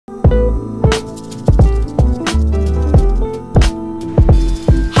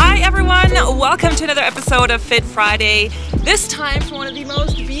welcome to another episode of Fit Friday. This time from one of the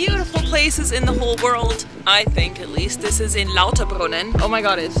most beautiful places in the whole world, I think at least. This is in Lauterbrunnen. Oh my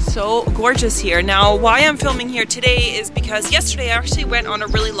god, it's so gorgeous here. Now, why I'm filming here today is because yesterday I actually went on a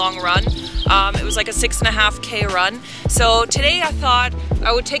really long run. It was like a 6.5K run. So today I thought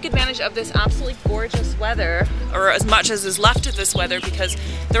I would take advantage of this absolutely gorgeous weather, or as much as is left of this weather, because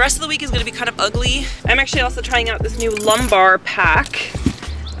the rest of the week is going to be kind of ugly. I'm actually also trying out this new Lumbar Pack.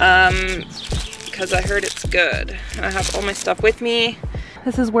 Because I heard it's good. And I have all my stuff with me.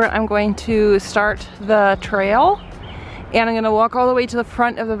 This is where I'm going to start the trail. And I'm gonna walk all the way to the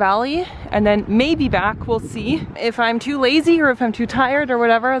front of the valley and then maybe back, we'll see. If I'm too lazy or if I'm too tired or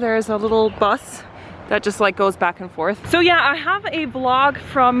whatever, there's a little bus that just like goes back and forth. So yeah, I have a vlog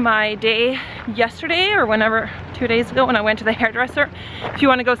from my day yesterday or whenever, 2 days ago when I went to the hairdresser. If you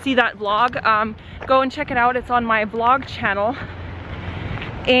wanna go see that vlog, go and check it out. It's on my vlog channel.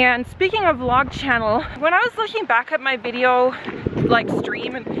 And speaking of vlog channel, when I was looking back at my video like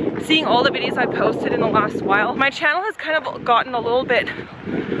stream and seeing all the videos I posted in the last while, my channel has kind of gotten a little bit,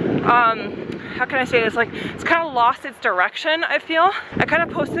 how can I say this, like it's kind of lost its direction, I feel. I kind of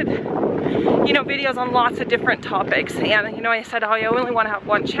posted, you know, videos on lots of different topics, and you know, I said, oh, I only want to have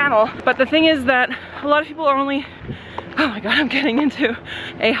one channel, but the thing is that a lot of people are only, oh my god, I'm getting into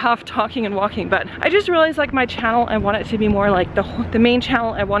a half talking and walking, but I just realized like my channel, I want it to be more like the main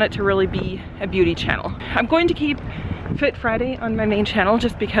channel. I want it to really be a beauty channel. I'm going to keep Fit Friday on my main channel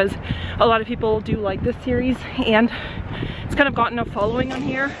just because a lot of people do like this series and it's kind of gotten a following on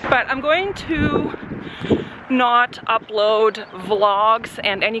here, but I'm going to not upload vlogs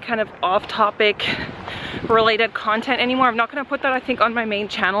and any kind of off-topic related content anymore. I'm not going to put that, I think, on my main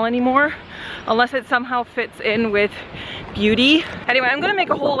channel anymore unless it somehow fits in with beauty. Anyway, I'm gonna make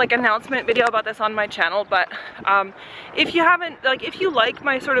a whole like announcement video about this on my channel, but if you haven't, like if you like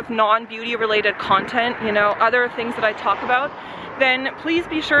my sort of non-beauty related content, you know, other things that I talk about, then please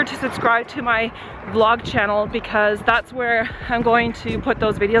be sure to subscribe to my vlog channel because that's where I'm going to put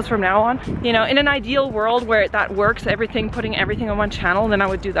those videos from now on. You know, in an ideal world where that works, putting everything on one channel, then I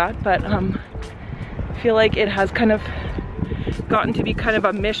would do that, but I feel like it has kind of gotten to be kind of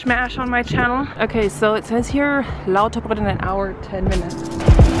a mishmash on my channel. Okay, so it says here Lauterbrunnen, an hour, 10 minutes.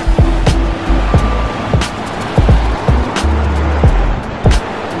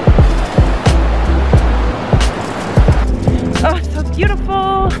 Oh, it's so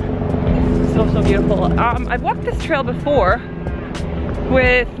beautiful. So beautiful. I've walked this trail before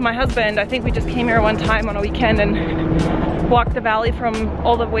with my husband. I think we just came here one time on a weekend and walked the valley from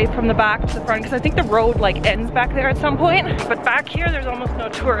all the way from the back to the front because I think the road like ends back there at some point, but back here there's almost no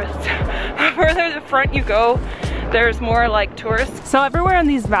tourists. The further the front you go, there's more like tourists. So everywhere in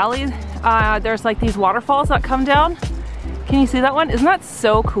these valleys there's like these waterfalls that come down. Can you see that one? Isn't that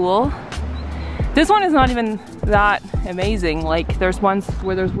so cool? This one is not even that amazing. Like there's ones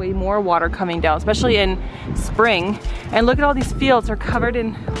where there's way more water coming down, especially in spring. And look at all these fields are covered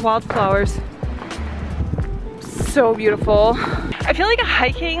in wildflowers. So beautiful. I feel like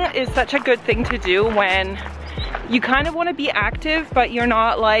hiking is such a good thing to do when you kind of want to be active, but you're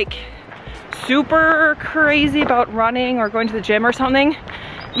not like super crazy about running or going to the gym or something.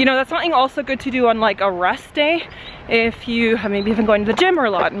 You know, that's something also good to do on like a rest day if you have maybe been going to the gym or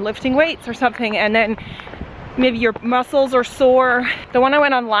a lot and lifting weights or something, and then maybe your muscles are sore. The one I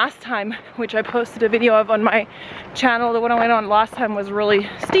went on last time, which I posted a video of on my channel, the one I went on last time was really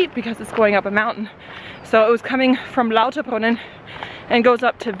steep because it's going up a mountain. So it was coming from Lauterbrunnen and goes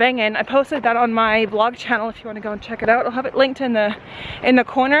up to Wengen. I posted that on my vlog channel if you want to go and check it out. I'll have it linked in the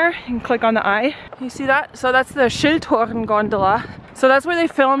corner. You can click on the eye. You see that? So that's the Schildhorn gondola. So that's where they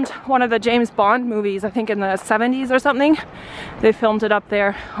filmed one of the James Bond movies, I think in the 70s or something. They filmed it up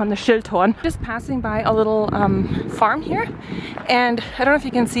there on the Schildhorn. Just passing by a little farm here, and I don't know if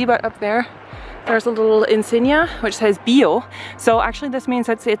you can see, but up there there's a little insignia which says bio. So actually this means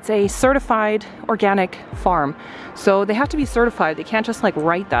that it's a certified organic farm. So they have to be certified. They can't just like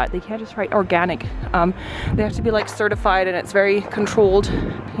write that. They can't just write organic. They have to be like certified, and it's very controlled.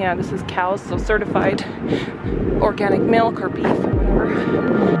 Yeah, this is cows, so certified organic milk or beef or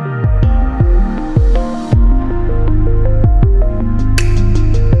whatever.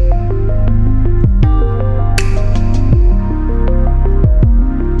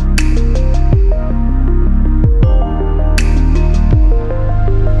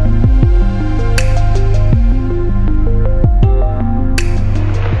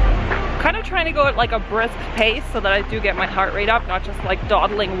 Go at like a brisk pace so that I do get my heart rate up, not just like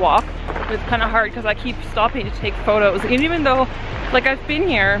dawdling walk. It's kind of hard because I keep stopping to take photos, and even though like I've been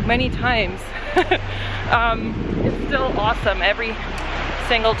here many times, it's still awesome every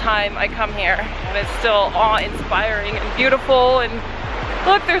single time I come here, and it's still awe-inspiring and beautiful. And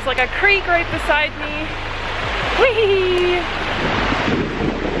look, there's like a creek right beside me. Whee!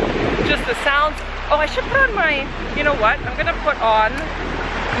 Just the sounds. Oh, I should put on my, you know what? I'm gonna put on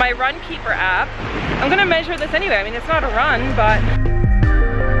my Runkeeper app. I'm gonna measure this anyway. I mean, it's not a run, but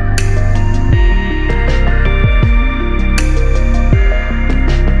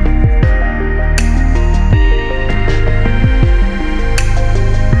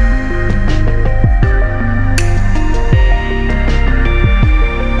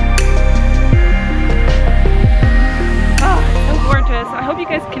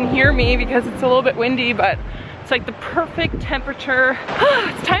hear me because it's a little bit windy, but it's like the perfect temperature.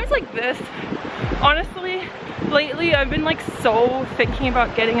 It's times like this, honestly, lately I've been like so thinking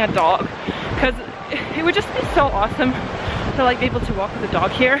about getting a dog, because it would just be so awesome to like be able to walk with a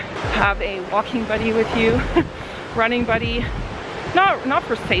dog here, have a walking buddy with you, running buddy, not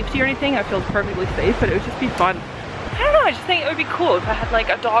for safety or anything. I feel perfectly safe, but it would just be fun. I don't know, I just think it would be cool if I had like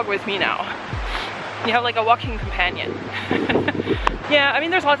a dog with me now. You have like a walking companion. Yeah, I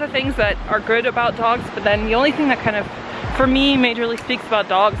mean, there's lots of things that are good about dogs, but then the only thing that kind of, for me, majorly speaks about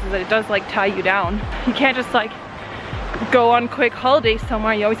dogs is that it does like tie you down. You can't just like go on quick holidays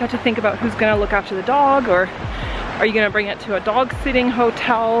somewhere. You always have to think about who's gonna look after the dog, or are you gonna bring it to a dog sitting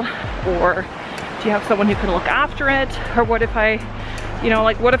hotel, or do you have someone who can look after it? Or what if I, you know,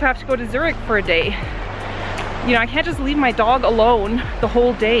 like what if I have to go to Zurich for a day? You know, I can't just leave my dog alone the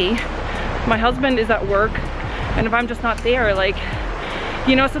whole day. My husband is at work, and if I'm just not there, like,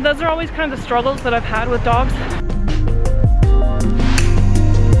 you know, so those are always kind of the struggles that I've had with dogs.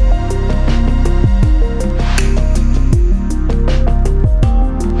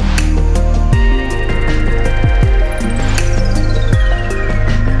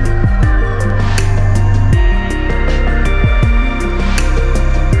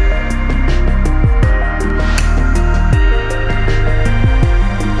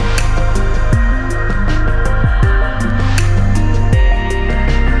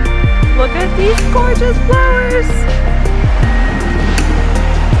 These gorgeous flowers.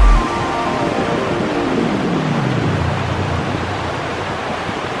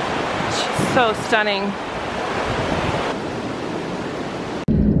 She's so stunning.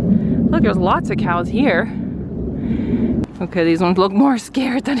 Look, there's lots of cows here. Okay, these ones look more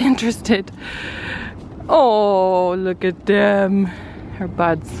scared than interested. Oh, look at them. Her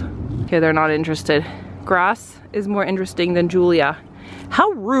buds. Okay, they're not interested. Grass is more interesting than Julia. How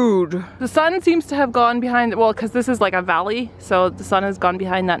rude. The sun seems to have gone behind, well, because this is like a valley, so the sun has gone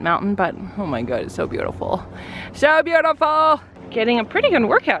behind that mountain, but oh my god, it's so beautiful. So beautiful! Getting a pretty good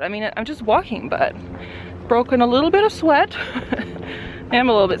workout. I mean, I'm just walking, but broken a little bit of sweat. I am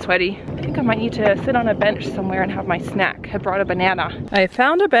a little bit sweaty. I think I might need to sit on a bench somewhere and have my snack. I brought a banana. I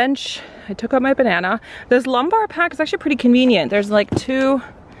found a bench. I took out my banana. This Lumbar Pack is actually pretty convenient. There's like 2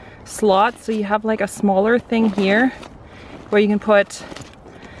 slots, so you have like a smaller thing here where you can put,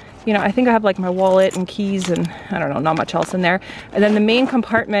 you know, I think I have like my wallet and keys and I don't know, not much else in there. And then the main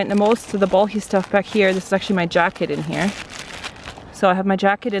compartment, the most of the bulky stuff back here, this is actually my jacket in here. So I have my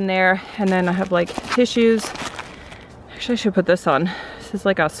jacket in there, and then I have like tissues. Actually, I should put this on. This is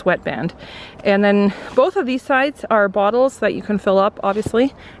like a sweatband. And then both of these sides are bottles that you can fill up,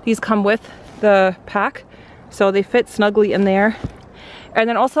 obviously. These come with the pack, so they fit snugly in there. And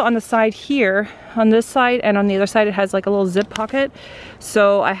then also on the side here, on this side and on the other side, it has like a little zip pocket.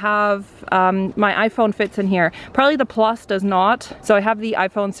 So I have, my iPhone fits in here. Probably the Plus does not. So I have the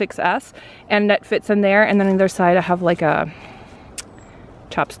iPhone 6S and that fits in there. And then on the other side, I have like a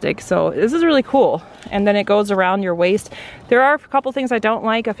chopstick. So this is really cool. And then it goes around your waist. There are a couple things I don't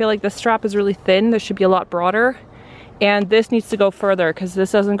like. I feel like this strap is really thin. This should be a lot broader. And this needs to go further because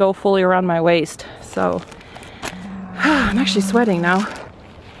this doesn't go fully around my waist. So I'm actually sweating now.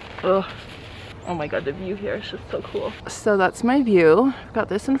 Ugh. Oh my god, the view here is just so cool. So that's my view. I've got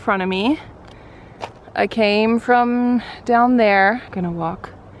this in front of me. I came from down there. I'm gonna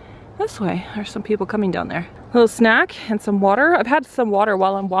walk this way. There's some people coming down there. A little snack and some water. I've had some water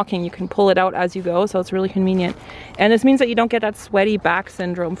while I'm walking. You can pull it out as you go, so it's really convenient. And this means that you don't get that sweaty back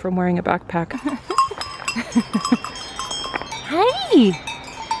syndrome from wearing a backpack. Hi!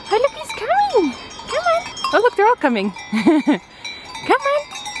 Oh look, he's coming! Come on! Oh look, they're all coming. Come on!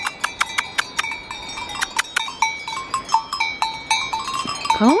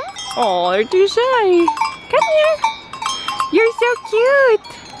 Come? Oh, they're too shy. Come here. You're so cute.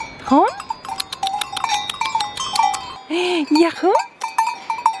 Come? Yeah, come?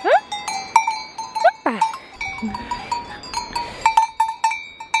 Huh? Hoppa.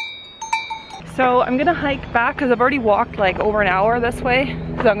 So I'm gonna hike back because I've already walked like over an hour this way.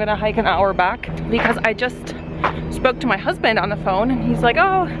 So I'm gonna hike an hour back because I just spoke to my husband on the phone and he's like,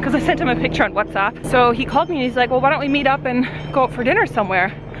 oh, because I sent him a picture on WhatsApp. So he called me and he's like, well, why don't we meet up and go out for dinner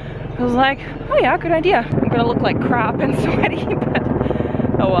somewhere? I was like, oh yeah, good idea. I'm gonna look like crap and sweaty, but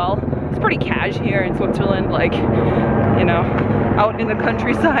oh well. It's pretty cash here in Switzerland, like, you know, out in the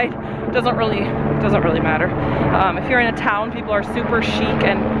countryside. Doesn't really matter. If you're in a town, people are super chic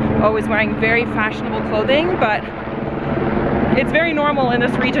and always wearing very fashionable clothing, but it's very normal in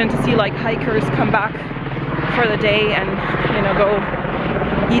this region to see like hikers come back for the day and, you know, go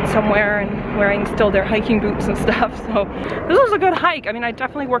eat somewhere and wearing still their hiking boots and stuff. So this was a good hike. I mean, I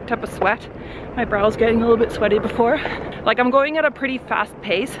definitely worked up a sweat. My brow's getting a little bit sweaty before. Like, I'm going at a pretty fast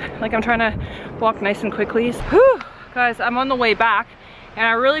pace. Like, I'm trying to walk nice and quickly. Whew, guys, I'm on the way back and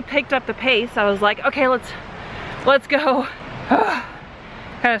I really picked up the pace. I was like, okay, let's go.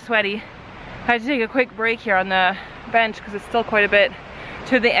 Kind of sweaty. I had to take a quick break here on the bench because it's still quite a bit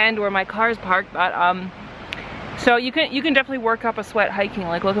to the end where my car is parked, but so you can definitely work up a sweat hiking.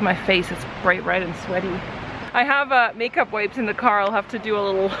 Like, look at my face, it's bright red and sweaty. I have makeup wipes in the car. I'll have to do a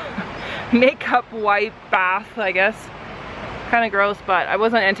little makeup wipe bath, I guess. Kind of gross, but I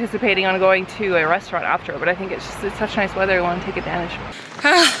wasn't anticipating on going to a restaurant after, but I think it's such nice weather, I want to take advantage.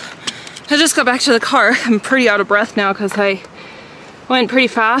 I just got back to the car. I'm pretty out of breath now because I went pretty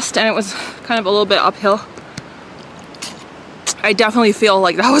fast and it was kind of a little bit uphill. I definitely feel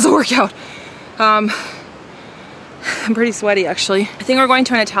like that was a workout. I'm pretty sweaty actually. I think we're going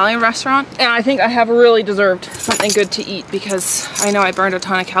to an Italian restaurant and I think I have really deserved something good to eat because I know I burned a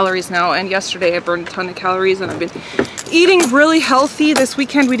ton of calories now, and yesterday I burned a ton of calories and I've been eating really healthy. This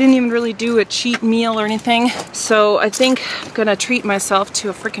weekend we didn't even really do a cheat meal or anything. So I think I'm gonna treat myself to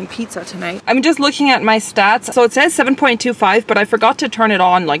a freaking pizza tonight. I'm just looking at my stats. So it says 7.25, but I forgot to turn it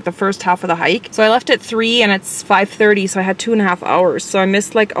on like the first half of the hike. So I left at 3 and it's 5:30, so I had 2.5 hours. So I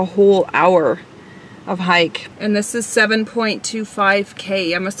missed like a whole hour of hike. And this is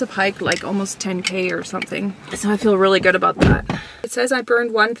 7.25k. I must have hiked like almost 10k or something. So I feel really good about that. It says I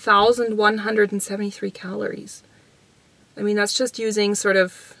burned 1,173 calories. I mean, that's just using sort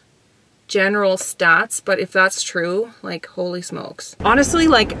of general stats, but if that's true, like, holy smokes. Honestly,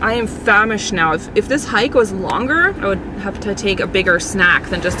 like, I am famished now. If this hike was longer, I would have to take a bigger snack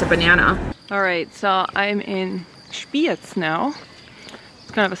than just a banana. All right, so I'm in Spiez now.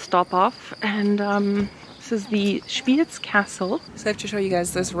 It's kind of a stop off, and this is the Spiez Castle. So I have to show you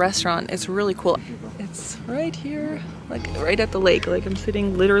guys this restaurant. It's really cool. It's right here, like right at the lake. Like, I'm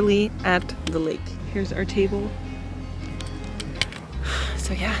sitting literally at the lake. Here's our table.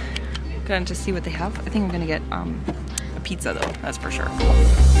 So yeah, I'm going to see what they have. I think I'm gonna get a pizza though, that's for sure.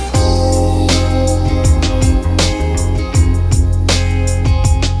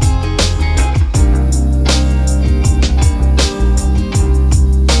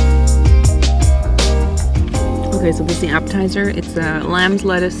 Okay, so this is the appetizer. It's a lamb's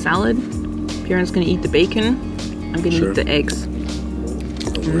lettuce salad. Kieran's gonna eat the bacon. I'm gonna eat the eggs.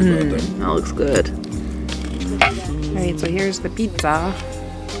 That looks good. Alright, so here's the pizza.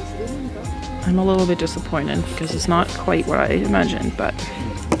 I'm a little bit disappointed because it's not quite what I imagined, but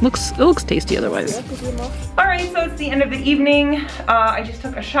it looks tasty otherwise. Alright, so it's the end of the evening. I just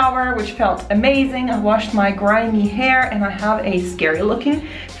took a shower, which felt amazing. I washed my grimy hair and I have a scary looking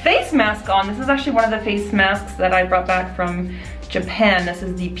face mask on. This is actually one of the face masks that I brought back from Japan. This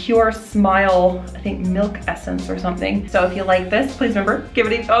is the Pure Smile, I think milk essence or something. So if you like this, please remember, give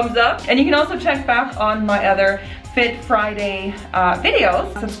it a thumbs up. And you can also check back on my other Fit Friday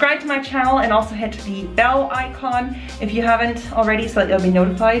videos. Subscribe to my channel and also hit the bell icon if you haven't already so that you'll be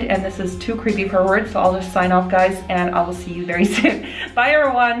notified. And this is too creepy for words, so I'll just sign off, guys, and I will see you very soon. Bye,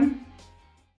 everyone.